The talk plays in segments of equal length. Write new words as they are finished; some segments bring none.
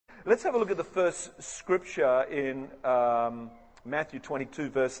Let's have a look at the first scripture in Matthew 22,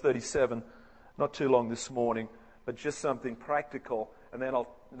 verse 37. Not too long this morning, but just something practical. And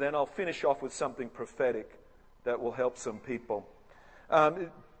then I'll finish off with something prophetic that will help some people.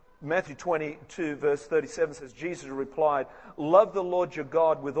 Matthew 22, verse 37 says, Jesus replied, "Love the Lord your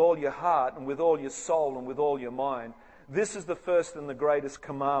God with all your heart and with all your soul and with all your mind. This is the first and the greatest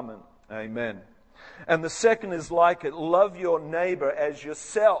commandment." Amen. "And the second is like it. Love your neighbor as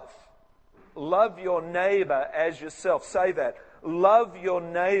yourself." Love your neighbor as yourself. Say that. Love your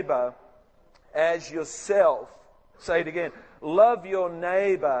neighbor as yourself. Say it again. Love your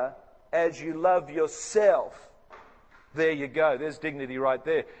neighbor as you love yourself. There you go. There's dignity right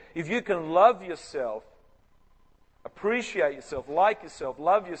there. If you can love yourself, appreciate yourself, like yourself,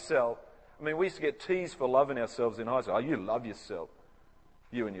 love yourself. I mean, we used to get teased for loving ourselves in high school. "Oh, you love yourself.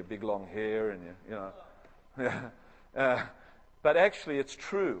 You and your big long hair and your, but actually, it's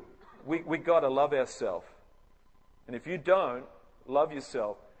true. We got to love ourselves. And if you don't love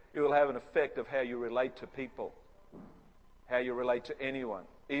yourself, it will have an effect of how you relate to people, how you relate to anyone,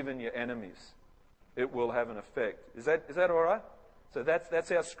 even your enemies. It will have an effect. Is that all right? So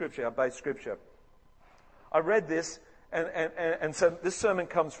that's our scripture, our base scripture. I read this, and so this sermon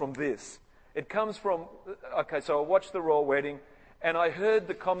comes from this. It comes from, so I watched the royal wedding, and I heard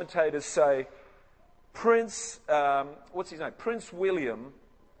the commentators say, Prince William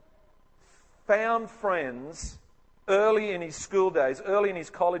found friends early in his school days, early in his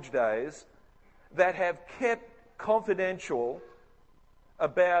college days, that have kept confidential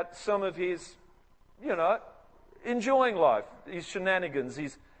about some of his, enjoying life, his shenanigans,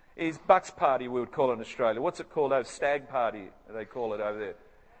 his bucks party, we would call it in Australia. What's it called over? Stag party, they call it over there.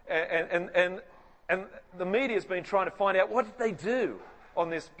 And the media's been trying to find out what did they do on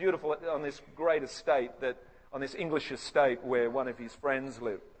this great estate, on this English estate where one of his friends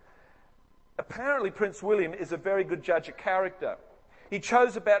lived. Apparently, Prince William is a very good judge of character. He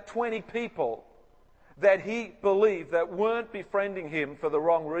chose about 20 people that he believed that weren't befriending him for the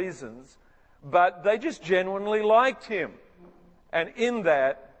wrong reasons, but they just genuinely liked him. And in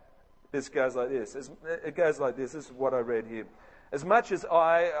that, this goes like this. It goes like this. This is what I read here. As much as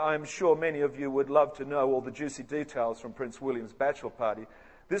I'm sure many of you would love to know all the juicy details from Prince William's bachelor party,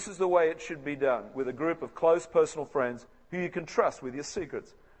 this is the way it should be done, with a group of close personal friends who you can trust with your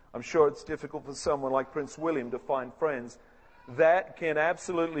secrets. I'm sure it's difficult for someone like Prince William to find friends that can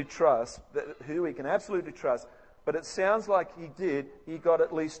absolutely trust, who he can absolutely trust, but it sounds like he did. He got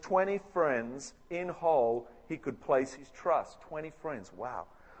at least 20 friends in whole he could place his trust. 20 friends, wow.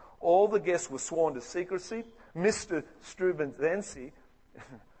 All the guests were sworn to secrecy. Mr. Strubenzensi,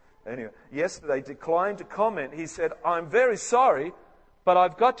 anyway, yesterday declined to comment. He said, "I'm very sorry, but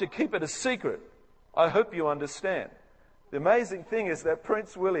I've got to keep it a secret. I hope you understand." The amazing thing is that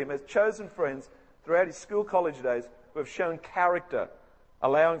Prince William has chosen friends throughout his school college days who have shown character,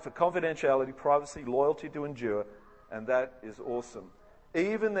 allowing for confidentiality, privacy, loyalty to endure, and that is awesome.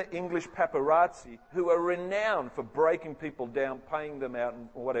 Even the English paparazzi, who are renowned for breaking people down, paying them out and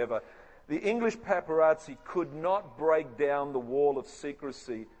whatever, the English paparazzi could not break down the wall of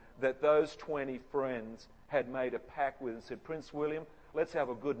secrecy that those 20 friends had made a pact with and said, "Prince William, let's have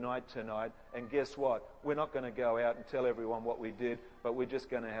a good night tonight, and guess what? We're not going to go out and tell everyone what we did, but we're just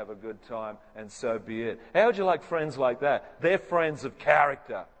going to have a good time, and so be it." How would you like friends like that? They're friends of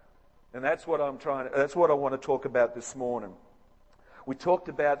character. And that's what I want to talk about this morning. We talked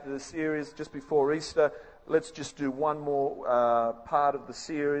about the series just before Easter. Let's just do one more part of the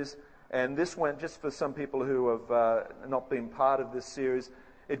series. And this one, just for some people who have not been part of this series,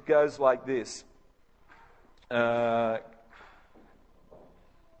 it goes like this. I'll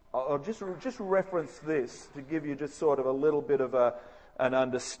just reference this to give you just sort of a little bit of an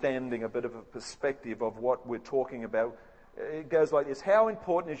understanding, a bit of a perspective of what we're talking about. It goes like this. How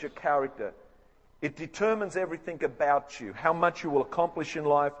important is your character? It determines everything about you, how much you will accomplish in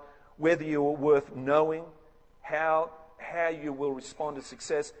life, whether you are worth knowing, how you will respond to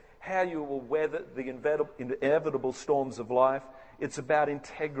success, how you will weather the inevitable storms of life. It's about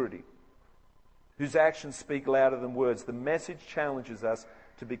integrity, whose actions speak louder than words. The message challenges us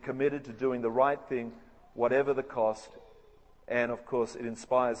to be committed to doing the right thing, whatever the cost, and of course it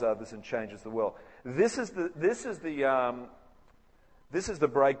inspires others and changes the world. This is the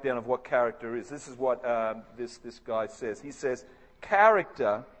breakdown of what character is. This is what this guy says. He says,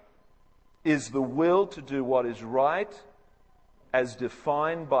 character is the will to do what is right as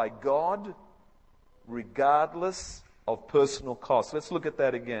defined by God, regardless of personal cost. Let's look at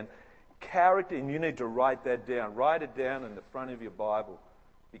that again. Character, and you need to write that down. Write it down in the front of your Bible,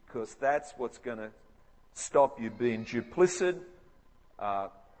 because that's what's going to stop you being duplicit,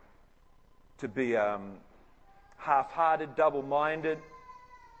 to be half-hearted, double-minded.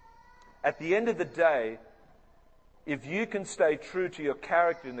 At the end of the day, if you can stay true to your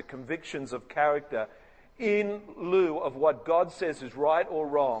character and the convictions of character in lieu of what God says is right or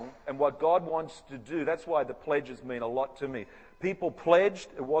wrong and what God wants to do, that's why the pledges mean a lot to me. People pledged,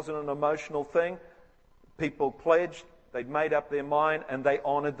 it wasn't an emotional thing. People pledged, they'd made up their mind, and they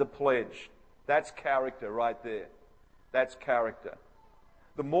honored the pledge. That's character right there. That's character.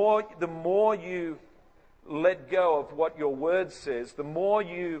 The more you let go of what your word says, the more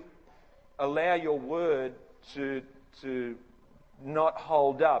you allow your word to not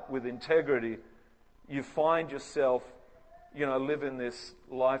hold up with integrity, you find yourself, living this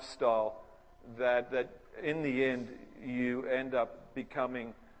lifestyle that in the end you end up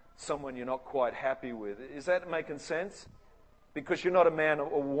becoming someone you're not quite happy with. Is that making sense? Because you're not a man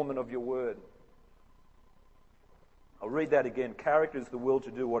or woman of your word. I'll read that again. Character is the will to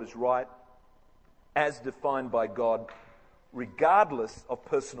do what is right as defined by God, regardless of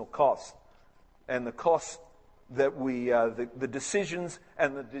personal cost. And the cost that the decisions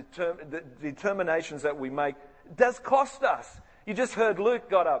and the determinations that we make does cost us. You just heard Luke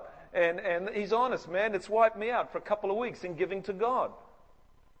got up and he's honest, man. It's wiped me out for a couple of weeks in giving to God.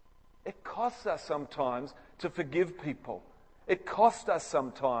 It costs us sometimes to forgive people. It costs us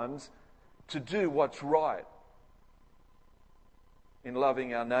sometimes to do what's right in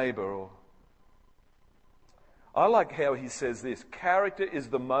loving our neighbour. I like how he says this: character is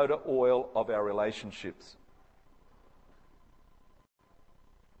the motor oil of our relationships.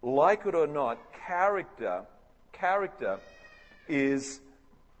 Like it or not, character is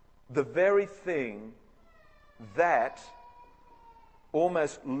the very thing that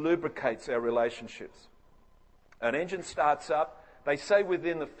almost lubricates our relationships. An engine starts up, they say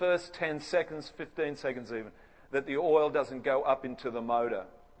within the first 10 seconds, 15 seconds even, that the oil doesn't go up into the motor.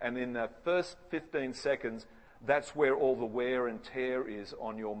 And in the first 15 seconds, that's where all the wear and tear is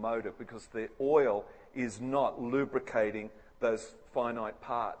on your motor, because the oil is not lubricating those finite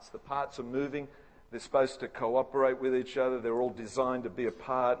parts. The parts are moving. They're supposed to cooperate with each other. They're all designed to be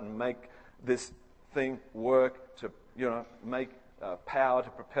apart and make this thing work, to make power to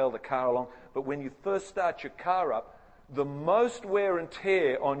propel the car along. But when you first start your car up, the most wear and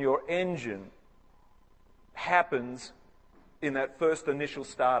tear on your engine happens in that first initial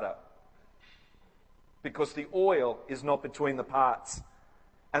startup, because the oil is not between the parts,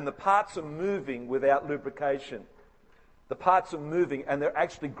 and the parts are moving without lubrication. The parts are moving and they're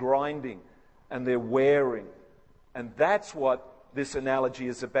actually grinding and they're wearing. And that's what this analogy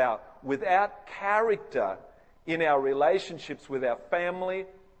is about. Without character in our relationships with our family,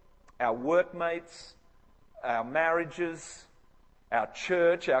 our workmates, our marriages, our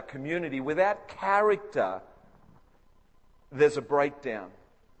church, our community, without character, there's a breakdown.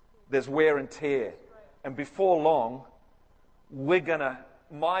 There's wear and tear. And before long,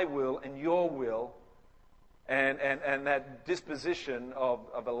 my will and your will, and that disposition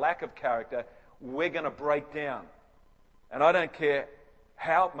of a lack of character, we're going to break down. And I don't care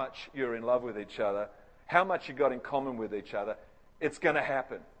how much you're in love with each other, how much you got in common with each other, it's going to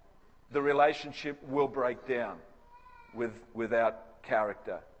happen. The relationship will break down without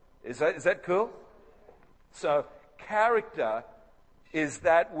character. Is that cool? So character is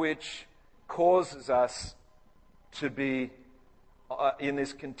that which causes us to be in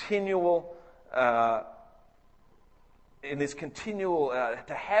this continual to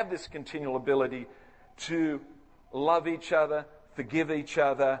have this continual ability to love each other, forgive each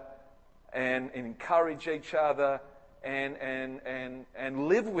other, and encourage each other, and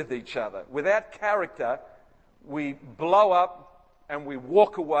live with each other. Without character, we blow up and we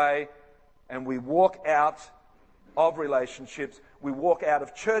walk away and we walk out of relationships. We walk out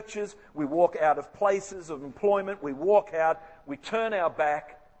of churches. We walk out of places of employment. We walk out. We turn our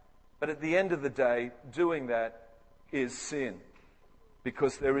back. But at the end of the day, doing that is sin,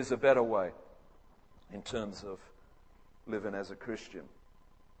 because there is a better way in terms of living as a Christian.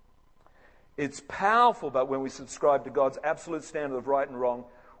 It's powerful, but when we subscribe to God's absolute standard of right and wrong,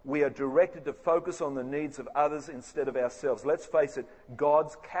 we are directed to focus on the needs of others instead of ourselves. Let's face it,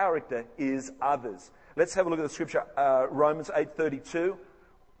 God's character is others. Let's have a look at the scripture, Romans 8:32.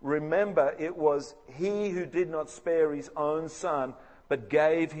 Remember, it was He who did not spare His own Son, but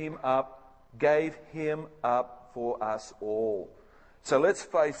gave Him up for us all. So let's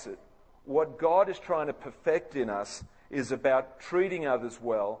face it, what God is trying to perfect in us is about treating others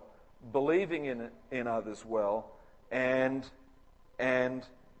well, believing in others well, and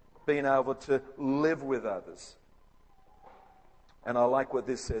being able to live with others. And I like what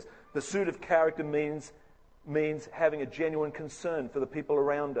this says. Pursuit of character means having a genuine concern for the people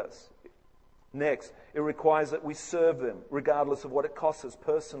around us. Next, it requires that we serve them, regardless of what it costs us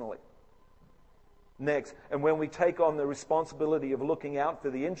personally. Next, and when we take on the responsibility of looking out for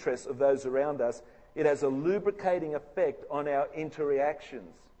the interests of those around us, it has a lubricating effect on our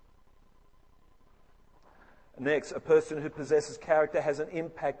interactions. Next, a person who possesses character has an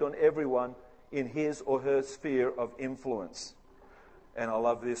impact on everyone in his or her sphere of influence. And I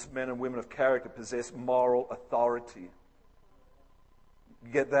love this, men and women of character possess moral authority.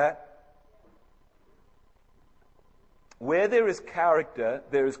 You get that? Where there is character,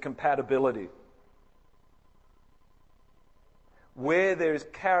 there is compatibility. Where there is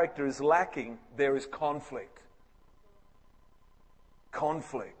character is lacking, there is conflict.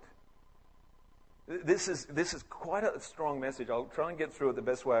 Conflict. This is quite a strong message. I'll try and get through it the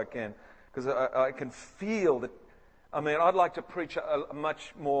best way I can, because I can feel that. I mean, I'd like to preach a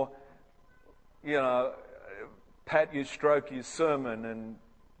much more, pat you, stroke you sermon and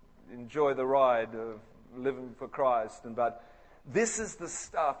enjoy the ride of living for Christ. But this is the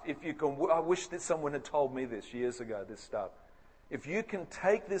stuff. If you can, I wish that someone had told me this years ago. This stuff. If you can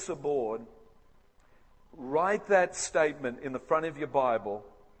take this aboard, write that statement in the front of your Bible,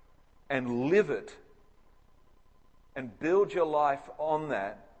 and live it, and build your life on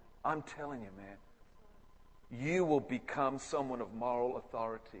that, I'm telling you, man, you will become someone of moral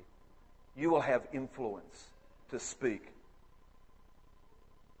authority. You will have influence to speak.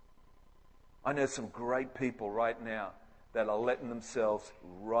 I know some great people right now that are letting themselves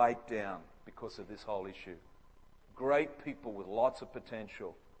right down because of this whole issue. Great people with lots of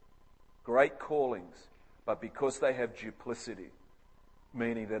potential, great callings, but because they have duplicity,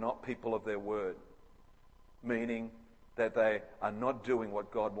 meaning they're not people of their word, meaning that they are not doing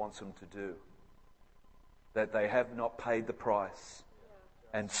what God wants them to do, that they have not paid the price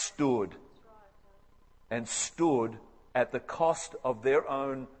and stood at the cost of their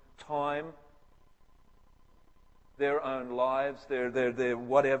own time, their own lives, their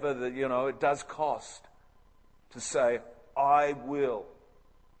whatever, it does cost to say, I will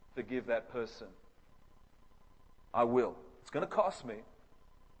forgive that person. I will. It's going to cost me.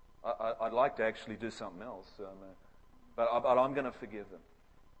 I'd like to actually do something else, but I'm going to forgive them.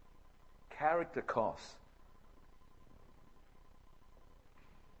 Character costs.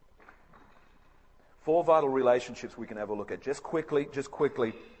 4 vital relationships we can have a look at. Just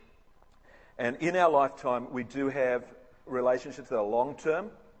quickly. And in our lifetime, we do have relationships that are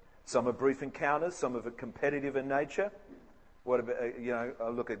long-term. Some are brief encounters. Some of it competitive in nature. What about, I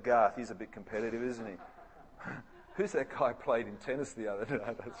look at Garth. He's a bit competitive, isn't he? Who's that guy played in tennis the other day?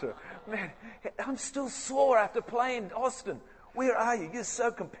 Man, I'm still sore after playing Austin. Where are you? You're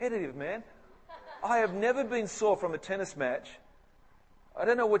so competitive, man. I have never been sore from a tennis match. I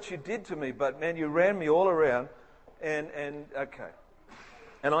don't know what you did to me, but man, you ran me all around. And okay.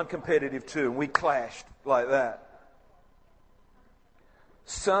 And I'm competitive too. And we clashed like that.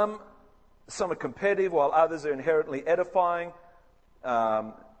 Some are competitive, while others are inherently edifying.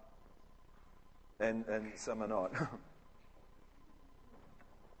 And some are not.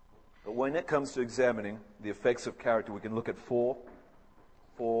 But when it comes to examining the effects of character, we can look at four,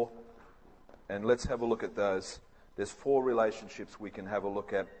 and let's have a look at those. There's 4 relationships we can have a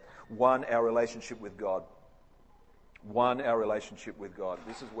look at. 1, our relationship with God. 1, our relationship with God.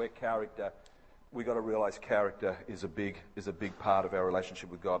 This is where character, we got to realize character is a big part of our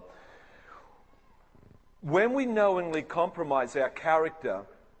relationship with God. When we knowingly compromise our character,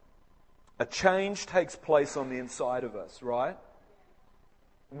 a change takes place on the inside of us, right?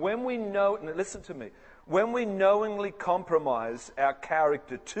 When we listen to me, when we knowingly compromise our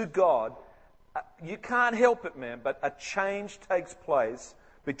character to God, you can't help it, man, but a change takes place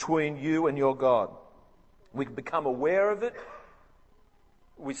between you and your God. We become aware of it.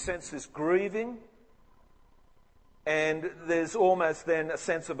 We sense this grieving. And there's almost then a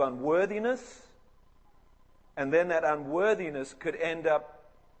sense of unworthiness. And then that unworthiness could end up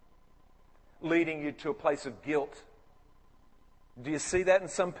leading you to a place of guilt. Do you see that in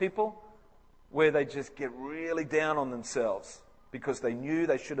some people? Where they just get really down on themselves because they knew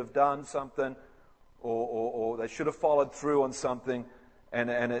they should have done something or they should have followed through on something and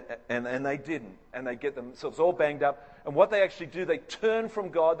they didn't. And they get themselves all banged up. And what they actually do, they turn from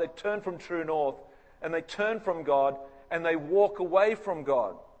God, they turn from true north, and they turn from God and they walk away from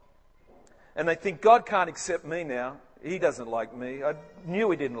God. And they think, God can't accept me now. He doesn't like me. I knew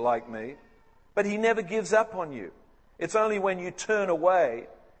He didn't like me. But He never gives up on you. It's only when you turn away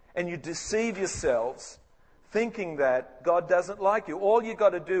and you deceive yourselves thinking that God doesn't like you. All you got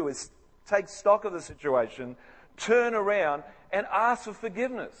to do is take stock of the situation, turn around and ask for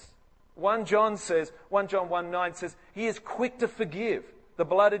forgiveness. 1 John 1:9 says, He is quick to forgive. The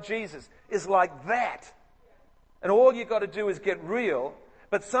blood of Jesus is like that. And all you got to do is get real.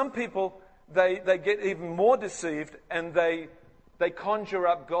 But some people, they get even more deceived, and they conjure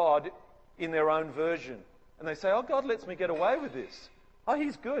up God in their own version. And they say, oh, God lets me get away with this. Oh,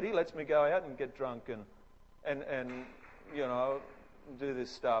 He's good. He lets me go out and get drunk and do this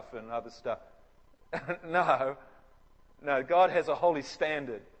stuff and other stuff. No, God has a holy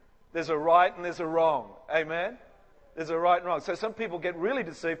standard. There's a right and there's a wrong. Amen? There's a right and wrong. So some people get really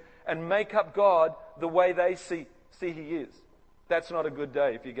deceived and make up God the way they see He is. That's not a good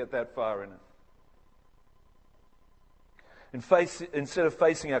day if you get that far in it. Instead of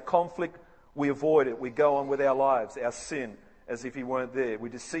facing our conflict, we avoid it. We go on with our lives, our sin, as if He weren't there. We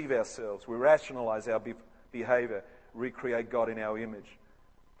deceive ourselves. We rationalize our behavior, recreate God in our image.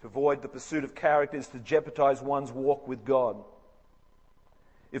 To avoid the pursuit of character is to jeopardize one's walk with God.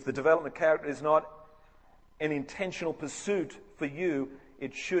 If the development of character is not an intentional pursuit for you,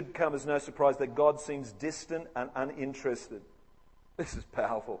 it should come as no surprise that God seems distant and uninterested. This is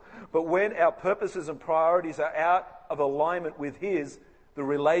powerful. But when our purposes and priorities are out of alignment with His, the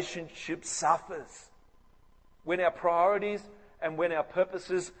relationship suffers. When our priorities and when our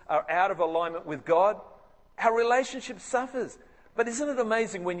purposes are out of alignment with God, our relationship suffers. But isn't it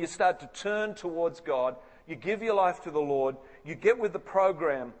amazing when you start to turn towards God, you give your life to the Lord, you get with the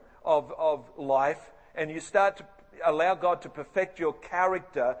program of life, and you start to allow God to perfect your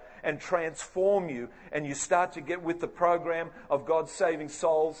character and transform you, and you start to get with the program of God saving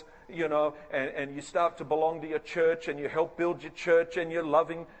souls, and you start to belong to your church, and you help build your church, and you're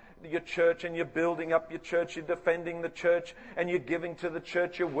loving your church, and you're building up your church, you're defending the church, and you're giving to the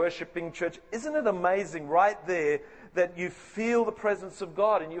church, you're worshiping church. Isn't it amazing right there that you feel the presence of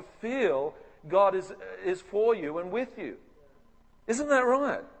God, and you feel God is for you and with you? Isn't that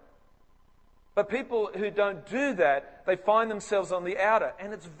right? But people who don't do that, they find themselves on the outer,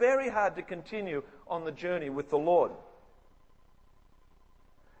 and it's very hard to continue on the journey with the Lord.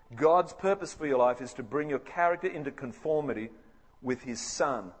 God's purpose for your life is to bring your character into conformity with His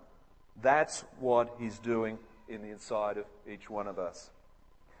Son. That's what He's doing in the inside of each one of us.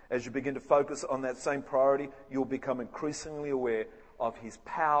 As you begin to focus on that same priority, you'll become increasingly aware of His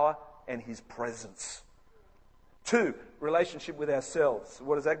power and His presence. 2, relationship with ourselves.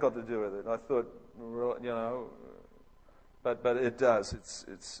 What has that got to do with it? I thought, but it does.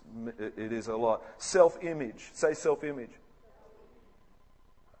 It is a lot. Self-image. Say self-image.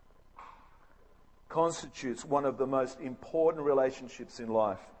 Constitutes one of the most important relationships in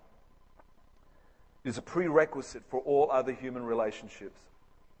life. It is a prerequisite for all other human relationships.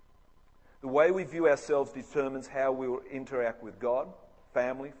 The way we view ourselves determines how we will interact with God,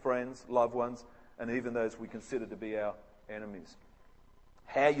 family, friends, loved ones, and even those we consider to be our enemies.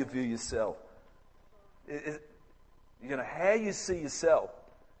 How you view yourself. How you see yourself.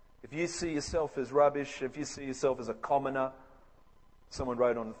 If you see yourself as rubbish, if you see yourself as a commoner, someone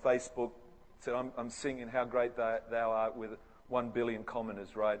wrote on Facebook, said, I'm singing how great thou art with 1 billion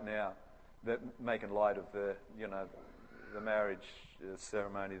commoners right now, that making light of the marriage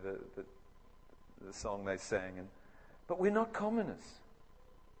ceremony, the song they sang. But we're not commoners.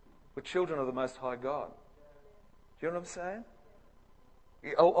 We're children of the Most High God. Do you know what I'm saying?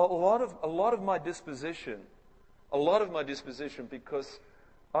 A lot of my disposition, because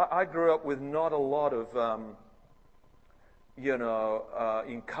I grew up with not a lot of,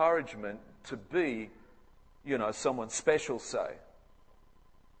 encouragement to be, someone special, say.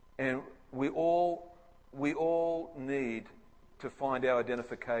 And we all need to find our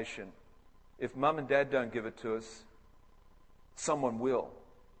identification. If Mum and Dad don't give it to us, someone will.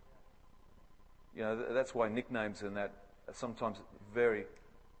 That's why nicknames and that are sometimes very,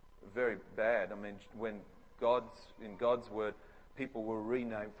 very bad. I mean, when in God's Word, people were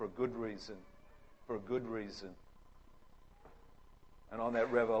renamed for a good reason. And on that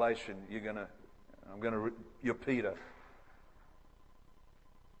revelation, you're Peter,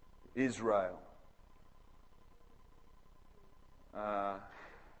 Israel,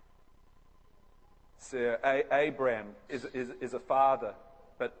 Abraham is a father,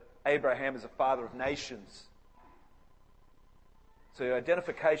 but Abraham is a father of nations. So your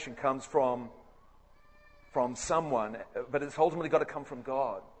identification comes from someone, but it's ultimately got to come from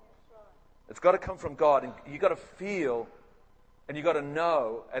God. It's got to come from God, and you've got to feel and you've got to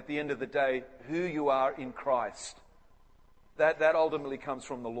know at the end of the day who you are in Christ. That ultimately comes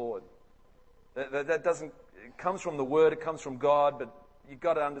from the Lord. That doesn't, it comes from the Word, it comes from God, but you've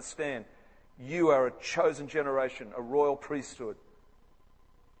got to understand you are a chosen generation, a royal priesthood.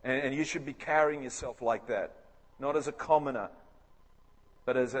 And you should be carrying yourself like that. Not as a commoner,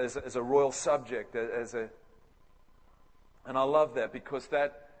 but as a royal subject, as And I love that because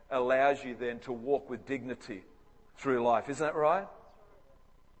that allows you then to walk with dignity through life. Isn't that right?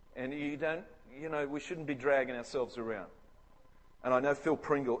 And we shouldn't be dragging ourselves around. And I know Phil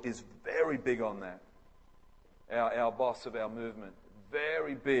Pringle is very big on that. Our boss of our movement,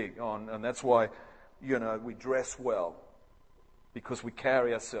 very big on, and that's why, we dress well, because we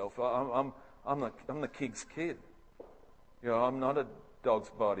carry ourselves. I'm the king's kid. I'm not a dog's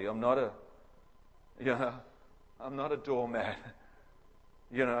body. I'm not a doormat.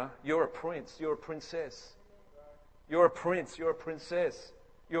 You're a prince. You're a princess. You're a prince. You're a princess.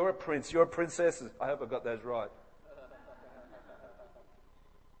 You're a prince. You're a princess. I hope I got those right.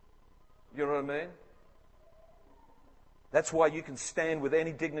 You know what I mean? That's why you can stand with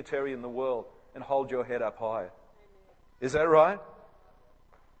any dignitary in the world and hold your head up high. Is that right?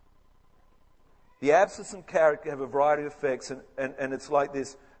 The absence of character have a variety of effects, and it's like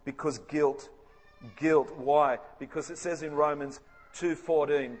this because guilt. Why? Because it says in Romans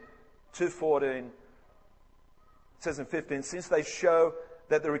 2:14, it says in 15, since they show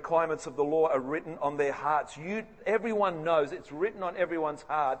that the requirements of the law are written on their hearts. Everyone knows, it's written on everyone's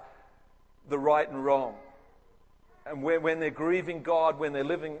heart, the right and wrong. And when they're grieving God, when they're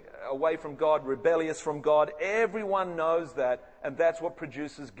living away from God, rebellious from God, everyone knows that, and that's what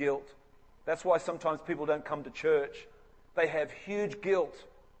produces guilt. That's why sometimes people don't come to church. They have huge guilt.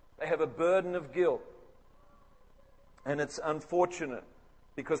 They have a burden of guilt. And it's unfortunate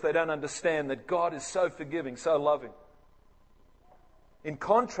because they don't understand that God is so forgiving, so loving. In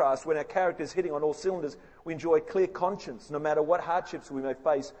contrast, when our character is hitting on all cylinders, we enjoy a clear conscience. No matter what hardships we may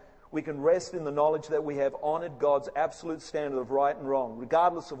face, we can rest in the knowledge that we have honoured God's absolute standard of right and wrong.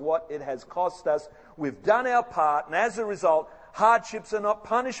 Regardless of what it has cost us, we've done our part, and as a result, hardships are not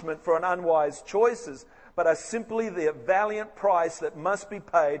punishment for an unwise choices, but are simply the valiant price that must be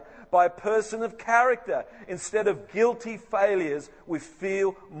paid by a person of character. Instead of guilty failures, we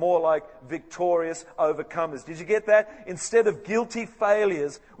feel more like victorious overcomers. Did you get that? Instead of guilty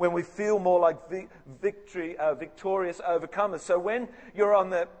failures, when we feel more like victorious overcomers. So when you're on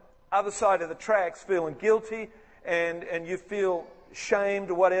the other side of the tracks feeling guilty and you feel shamed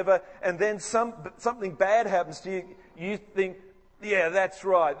or whatever, and then something bad happens to you, you think, yeah, that's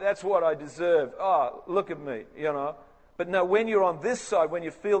right, that's what I deserve. Oh, look at me, But no, when you're on this side, when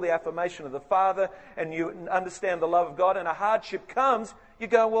you feel the affirmation of the Father and you understand the love of God and a hardship comes, you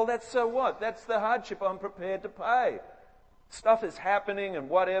go, well, that's so what? That's the hardship I'm prepared to pay. Stuff is happening and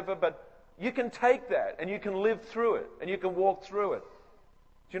whatever, but you can take that and you can live through it and you can walk through it.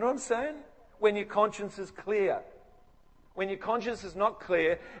 Do you know what I'm saying? When your conscience is clear. When your conscience is not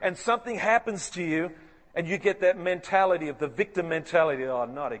clear and something happens to you and you get that mentality of the victim mentality, oh,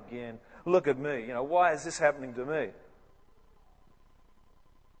 not again. Look at me. Why is this happening to me?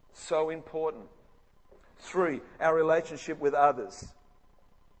 So important. 3, our relationship with others,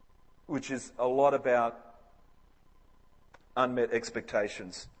 which is a lot about unmet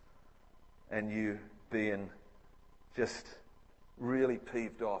expectations and you being just really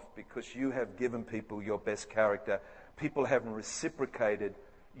peeved off because you have given people your best character. People haven't reciprocated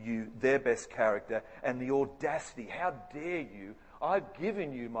their best character, and the audacity, how dare you? I've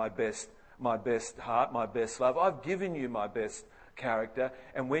given you my best heart, my best love. I've given you my best character,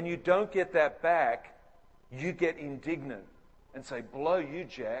 and when you don't get that back, you get indignant and say, blow you,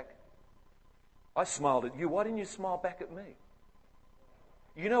 Jack. I smiled at you. Why didn't you smile back at me?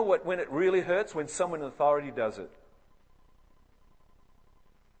 You know what, when it really hurts? When someone in authority does it.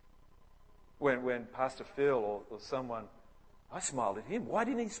 When Pastor Phil or someone, I smiled at him. Why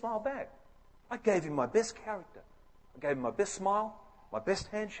didn't he smile back? I gave him my best character. I gave him my best smile, my best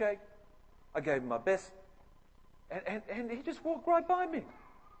handshake. I gave him my best. And he just walked right by me.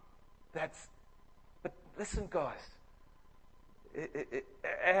 But listen, guys.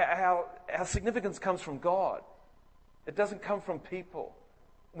 Our significance comes from God. It doesn't come from people.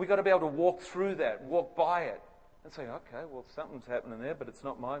 We've got to be able to walk through that, walk by it, and say, okay, well, something's happening there, but it's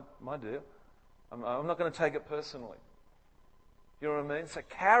not my deal. I'm not going to take it personally. You know what I mean? So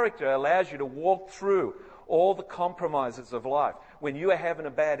character allows you to walk through all the compromises of life. When you are having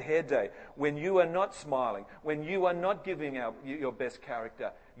a bad hair day, when you are not smiling, when you are not giving out your best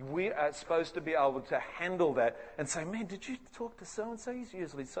character, we are supposed to be able to handle that and say, man, did you talk to so-and-so? He's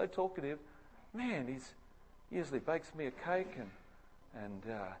usually so talkative. Man, he's usually bakes me a cake and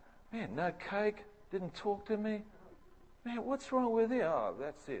man, no cake, didn't talk to me. Man, what's wrong with him? Oh,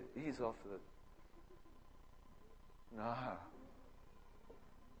 that's it. He's off the...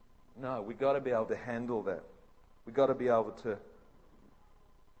 No, we've got to be able to handle that. We've got to be able to...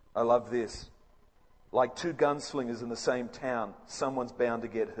 I love this. Like 2 gunslingers in the same town, someone's bound to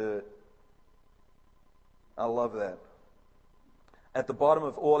get hurt. I love that. At the bottom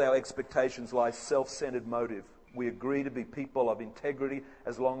of all our expectations lies self-centered motive. We agree to be people of integrity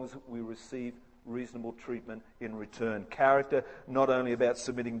as long as we receive reasonable treatment in return. Character, not only about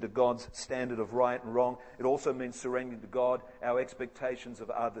submitting to God's standard of right and wrong, it also means surrendering to God our expectations of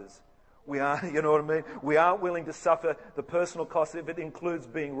others. We are, you know what I mean? We aren't willing to suffer the personal cost if it includes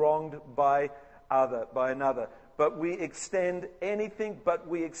being wronged by another. But we extend anything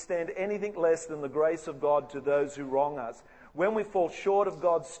less than the grace of God to those who wrong us. When we fall short of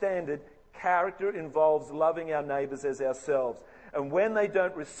God's standard, character involves loving our neighbours as ourselves. And when they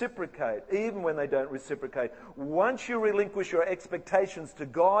don't reciprocate, even when they don't reciprocate, once you relinquish your expectations to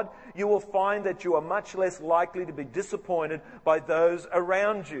God, you will find that you are much less likely to be disappointed by those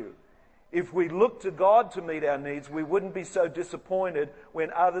around you. If we look to God to meet our needs, we wouldn't be so disappointed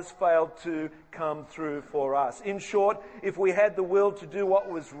when others failed to come through for us. In short, if we had the will to do what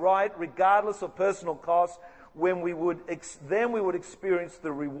was right, regardless of personal cost, then we would experience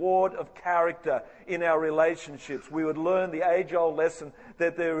the reward of character in our relationships. We would learn the age-old lesson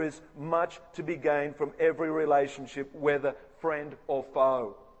that there is much to be gained from every relationship, whether friend or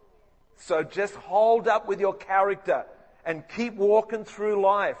foe. So just hold up with your character and keep walking through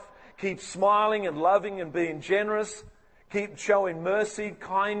life. Keep smiling and loving and being generous. Keep showing mercy,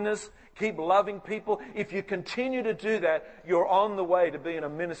 kindness. Keep loving people. If you continue to do that, you're on the way to being a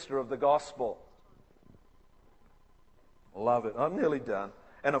minister of the gospel. Love it. I'm nearly done.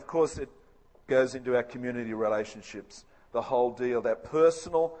 And of course it goes into our community relationships. The whole deal. The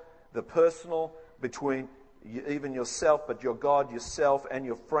personal between even yourself, but your God, yourself, and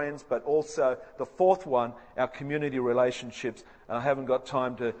your friends. But also the fourth one, our community relationships. And I haven't got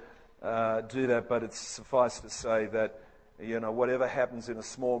time to do that, but it's suffice to say that, whatever happens in a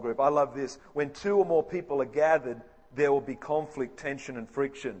small group. I love this. When two or more people are gathered, there will be conflict, tension, and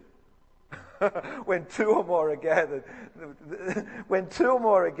friction. When two or more are gathered,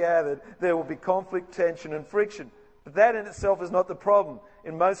 there will be conflict, tension, and friction. But that in itself is not the problem.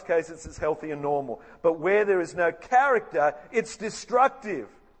 In most cases, it's healthy and normal. But where there is no character, it's destructive.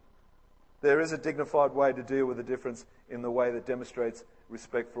 There is a dignified way to deal with the difference in the way that demonstrates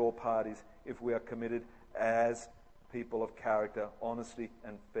respect for all parties if we are committed as people of character, honesty,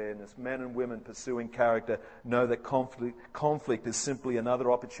 and fairness. Men and women pursuing character know that conflict is simply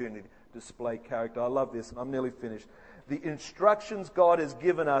another opportunity to display character. I love this, and I'm nearly finished. The instructions God has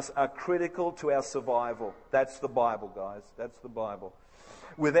given us are critical to our survival. That's the Bible, guys. That's the Bible.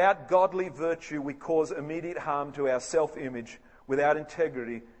 Without godly virtue, we cause immediate harm to our self-image. Without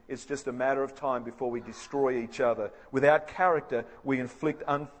integrity, it's just a matter of time before we destroy each other. Without character, we inflict...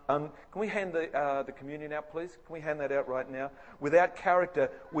 Can we hand the communion out, please? Can we hand that out right now? Without character,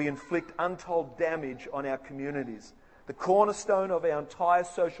 we inflict untold damage on our communities. The cornerstone of our entire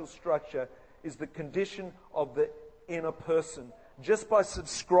social structure is the condition of the inner person. Just by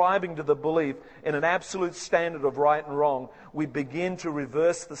subscribing to the belief in an absolute standard of right and wrong, we begin to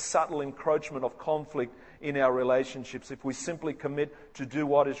reverse the subtle encroachment of conflict in our relationships. If we simply commit to do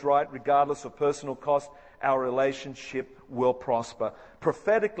what is right, regardless of personal cost, our relationship will prosper.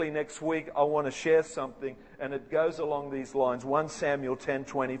 Prophetically, next week, I want to share something, and it goes along these lines. 1 Samuel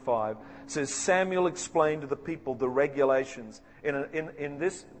 10:25 says, Samuel explained to the people the regulations. In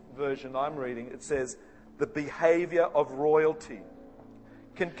this version I'm reading, it says, the behavior of royalty.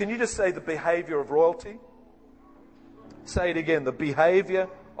 Can you just say the behavior of royalty? Say it again, the behavior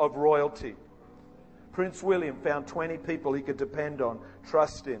of royalty. Prince William found 20 people he could depend on,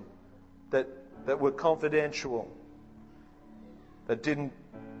 trust in, that were confidential, that didn't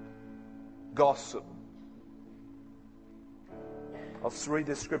gossip. I'll read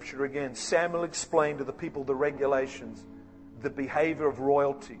this scripture again. Samuel explained to the people the regulations, the behavior of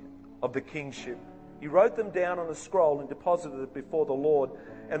royalty, of the kingship. He wrote them down on a scroll and deposited it before the Lord.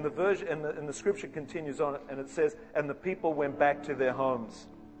 And the scripture continues on, and it says, and the people went back to their homes.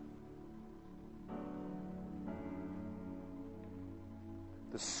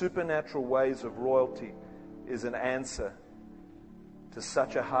 The supernatural ways of royalty is an answer to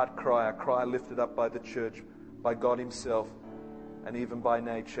such a heart cry, a cry lifted up by the church, by God Himself, and even by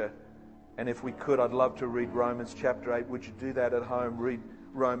nature. And if we could, I'd love to read Romans chapter 8. Would you do that at home? Read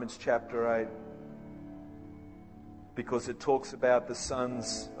Romans chapter 8. Because it talks about the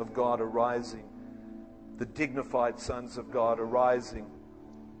sons of God arising, the dignified sons of God arising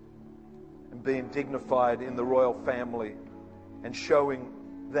and being dignified in the royal family and showing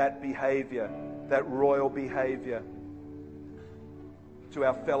that behavior, that royal behavior to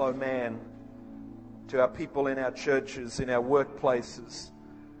our fellow man, to our people in our churches, in our workplaces.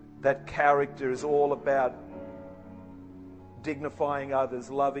 That character is all about dignifying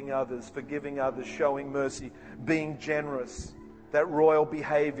others, loving others, forgiving others, showing mercy, being generous, that royal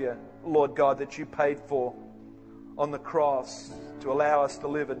behavior, Lord God, that you paid for on the cross to allow us to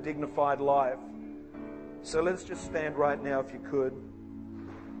live a dignified life. So let's just stand right now, if you could,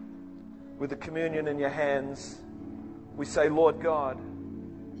 with the communion in your hands. We say, Lord God,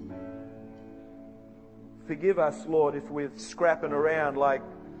 forgive us, Lord, if we're scrapping around like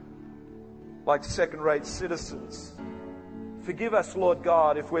second-rate citizens. Forgive us, Lord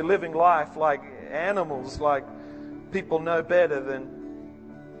God, if we're living life like animals, like people know better than.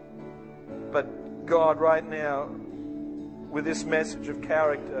 But God, right now, with this message of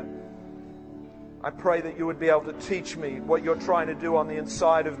character, I pray that you would be able to teach me what you're trying to do on the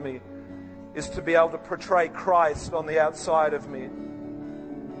inside of me is to be able to portray Christ on the outside of me.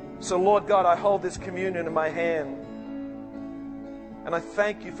 So, Lord God, I hold this communion in my hand, and I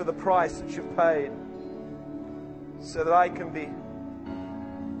thank you for the price that you've paid so that I can be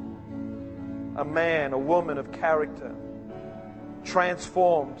a man, a woman of character,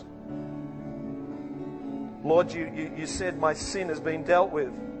 transformed. Lord, you said my sin has been dealt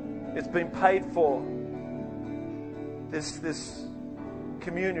with. It's been paid for. This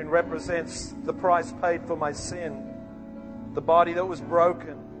communion represents the price paid for my sin. The body that was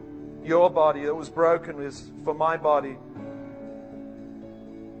broken, your body that was broken, is for my body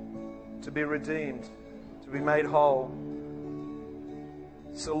to be redeemed, to be made whole.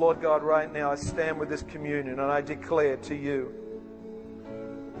 So, Lord God, right now I stand with this communion and I declare to you,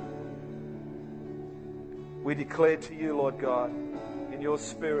 we declare to you, Lord God, in your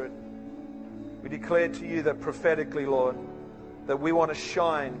Spirit, we declare to you that prophetically, Lord, that we want to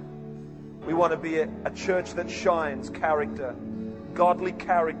shine. We want to be a church that shines character, godly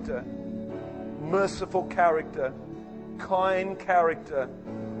character, merciful character, kind character,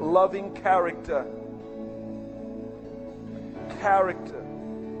 loving character. Character.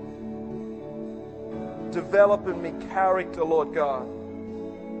 Develop in me character, Lord God.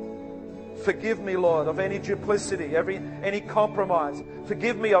 Forgive me, Lord, of any duplicity, any compromise.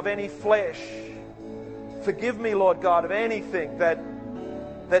 Forgive me of any flesh. Forgive me, Lord God, of anything that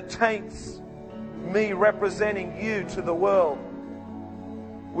taints me representing you to the world.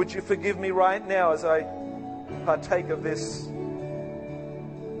 Would you forgive me right now as I partake of this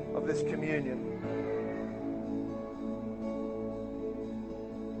communion?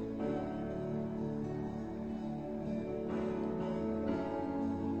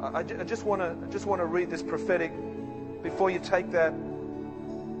 I just want to read this prophetic before you take that.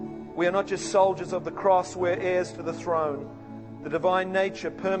 We are not just soldiers of the cross, we're heirs to the throne. The divine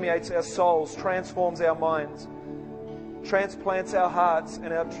nature permeates our souls, transforms our minds, transplants our hearts,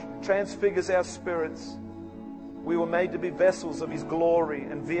 and transfigures our spirits. We were made to be vessels of His glory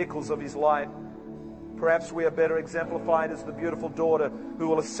and vehicles of His light. Perhaps we are better exemplified as the beautiful daughter who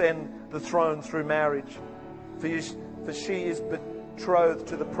will ascend the throne through marriage. For she is betrothed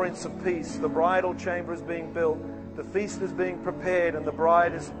to the Prince of Peace. The bridal chamber is being built, the feast is being prepared, and the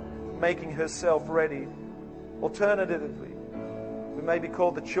bride is making herself ready. Alternatively, we may be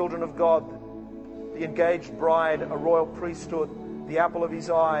called the children of God, the engaged bride, a royal priesthood, the apple of His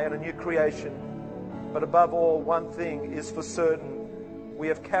eye, and a new creation. But above all, one thing is for certain. We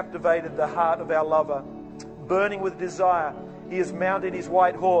have captivated the heart of our lover. Burning with desire, He has mounted His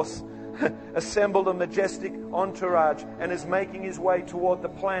white horse, assembled a majestic entourage, and is making His way toward the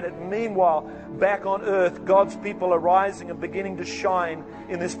planet. Meanwhile, back on earth, God's people are rising and beginning to shine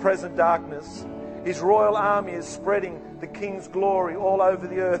in this present darkness. His royal army is spreading the King's glory all over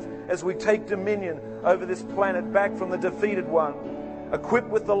the earth as we take dominion over this planet back from the defeated one. Equipped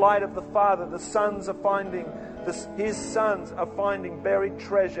with the light of the Father, His sons are finding buried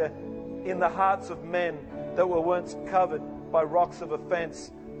treasure in the hearts of men that were once covered by rocks of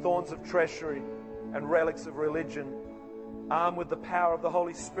offense, thorns of treachery, and relics of religion. Armed with the power of the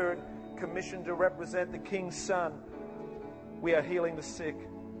Holy Spirit, commissioned to represent the King's Son, we are healing the sick,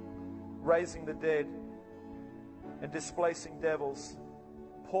 raising the dead, and displacing devils.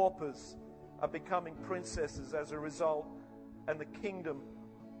 Paupers are becoming princesses as a result, and the kingdom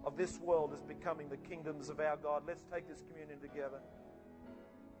of this world is becoming the kingdoms of our God. Let's take this communion together.